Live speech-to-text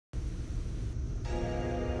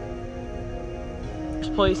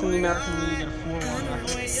First place in the American League at a 4-1 record.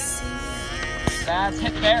 That's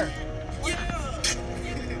hit there.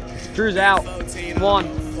 Drew's out. 1.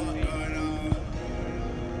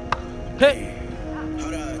 Hit.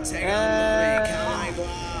 And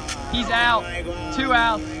he's out. 2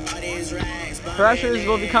 outs. Threshers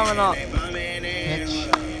will be coming up. Pitch.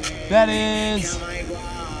 That is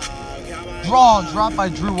dropped by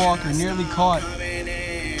Drew Walker, nearly caught,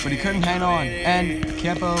 but he couldn't hang on. And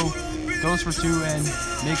Campo goes for 2 and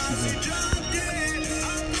makes the hit.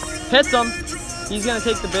 Hits him. He's gonna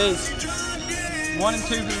take the base. 1 and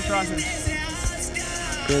 2 for the Threshers.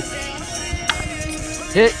 Good.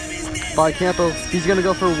 Hit by Campo. He's gonna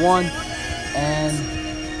go for 1, and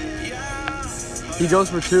he goes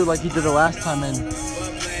for 2 like he did the last time. And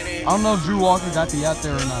I don't know if Drew Walker got the out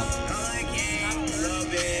there or not.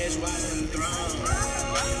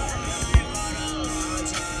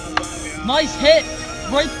 Nice hit,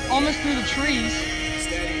 right almost through the trees.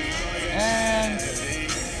 And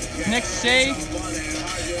Nick's safe,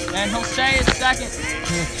 and he'll stay at second.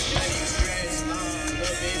 Pitch.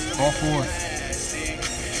 Ball 4.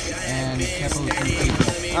 And Campo is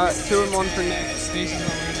going. All right, 2 and 1 for Nick. Bases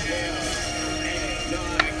are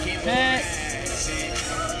hit.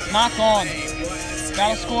 Not gone.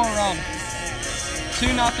 Gotta score a run.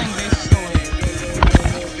 2-0. Bases still lead.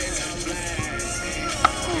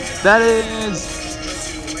 That is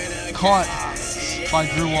caught by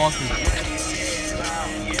Drew Walker.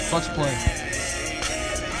 Clutch play.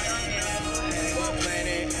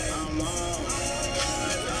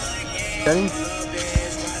 Ready?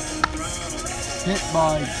 Hit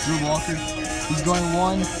by Drew Walker. He's going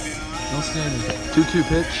 1. No standing. 2-2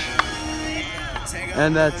 pitch.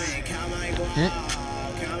 And that's hit.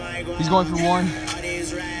 He's going for 1.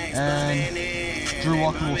 And Drew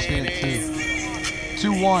Walker will stay at 2.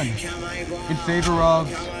 2-1 in favor of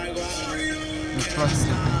the Threshers.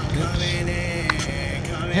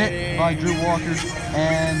 Hit by Drew Walker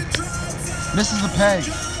and misses the peg.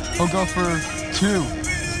 He'll go for 2.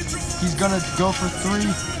 He's gonna go for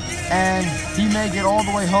 3, and he may get all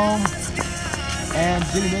the way home. And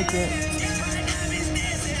did he make it?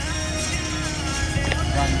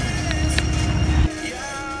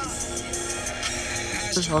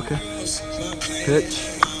 Okay. Pitch.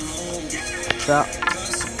 Foul.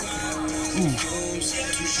 Ooh.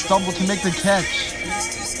 Stumble to make the catch.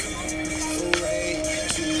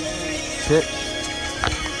 Pitch.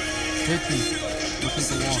 Pitching. We'll take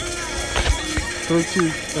the walk.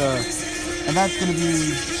 3-2. And that's going to be,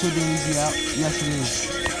 should be an easy out. Yes, it is.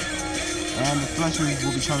 And the Threshers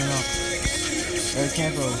will be coming up. Eric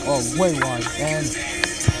Campo, oh, way wide. And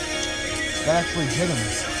that actually hit him.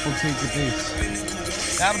 We'll take the base.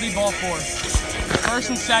 That'll be ball 4. First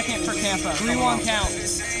and second for Campo. 3-1 count.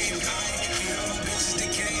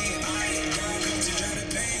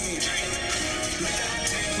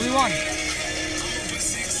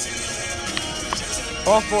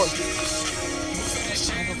 Ball 4.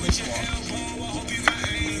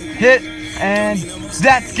 Hit, and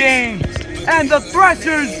that's game. And the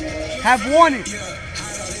Threshers have won it.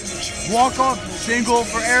 Walk-off single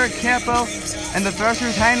for Eric Campo, and the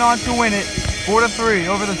Threshers hang on to win it 4-3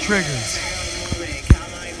 over the Triggers.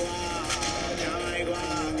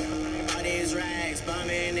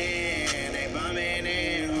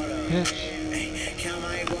 Pitch.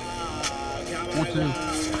 4-2.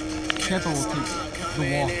 Campo will take the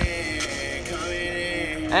walk.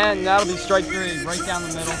 And that'll be strike 3, right down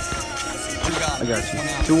the middle. I got you.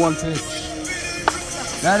 2-1 pitch.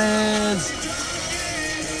 That is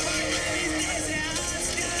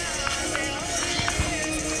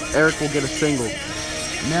Eric will get a single.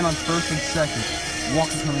 Man on first and second.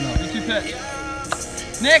 Walker coming up. 3-2 pitch.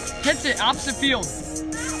 Nick hits it opposite field.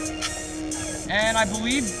 And I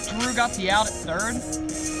believe Drew got the out at third.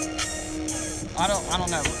 I don't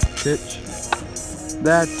know. Pitch.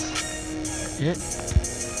 That's it.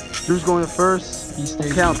 Drew's going to first. He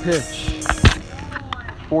stays. Count pitch.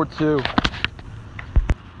 4-2.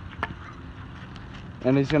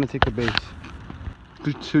 And he's going to take the base.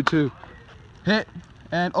 2-2. Hit.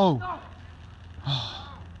 And oh.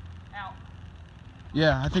 Out.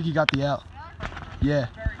 Yeah, I think he got the out. Yeah.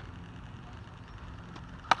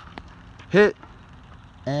 Hit.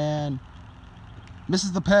 And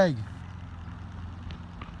misses the peg.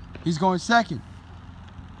 He's going second.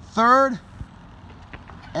 Third.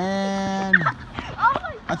 And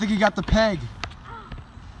I think he got the peg.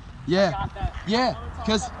 Yeah. Yeah.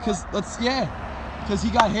 Cause he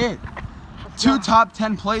got hit. 2 top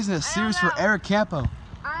 10 plays in a series for Eric Campo.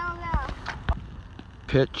 I don't know.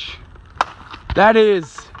 Pitch. That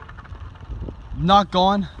is not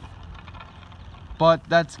gone. but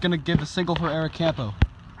that's going to give a single for Eric Campo.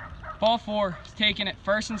 Ball 4 is taking it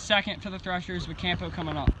first and second for the Threshers with Campo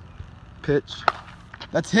coming up. Pitch.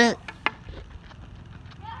 That's hit.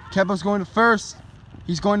 Campo's going to first.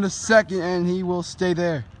 He's going to second, and he will stay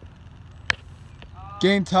there.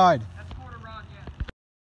 Game tied. That's 4 to Rod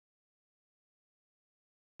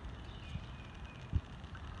yet.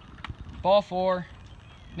 Ball 4.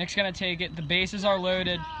 Nick's going to take it. The bases are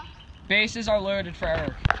loaded. Bases are loaded for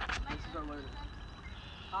Eric. Bases are loaded.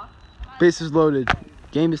 Huh? Bases loaded.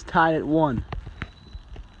 Game is tied at 1.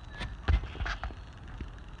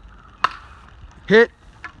 Hit.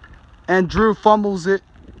 And Drew fumbles it.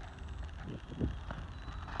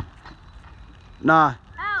 Nah.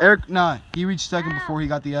 Out. Eric, nah. He reached second before he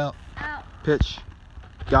got the out. Out. Pitch.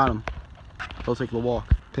 Got him. He'll take the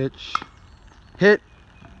walk. Pitch. Hit.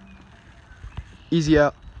 Easy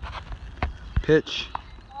out. Pitch.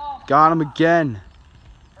 Got him again.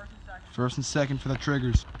 First and second for the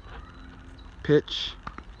Triggers. Pitch.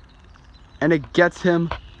 And it gets him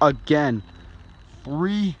again.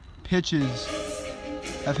 3 pitches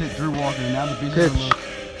have hit Drew Walker. Now the bases are low.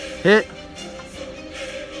 Hit.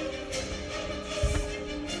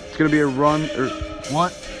 It's gonna be a run or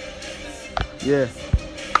what? Yeah.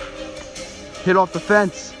 Hit off the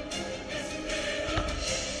fence.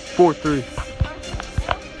 4-3.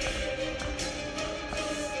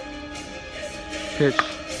 Pitch.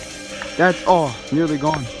 That's nearly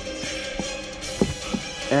gone.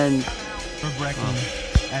 And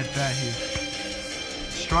at bat here.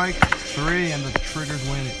 Strike 3 and the Triggers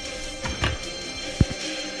win it.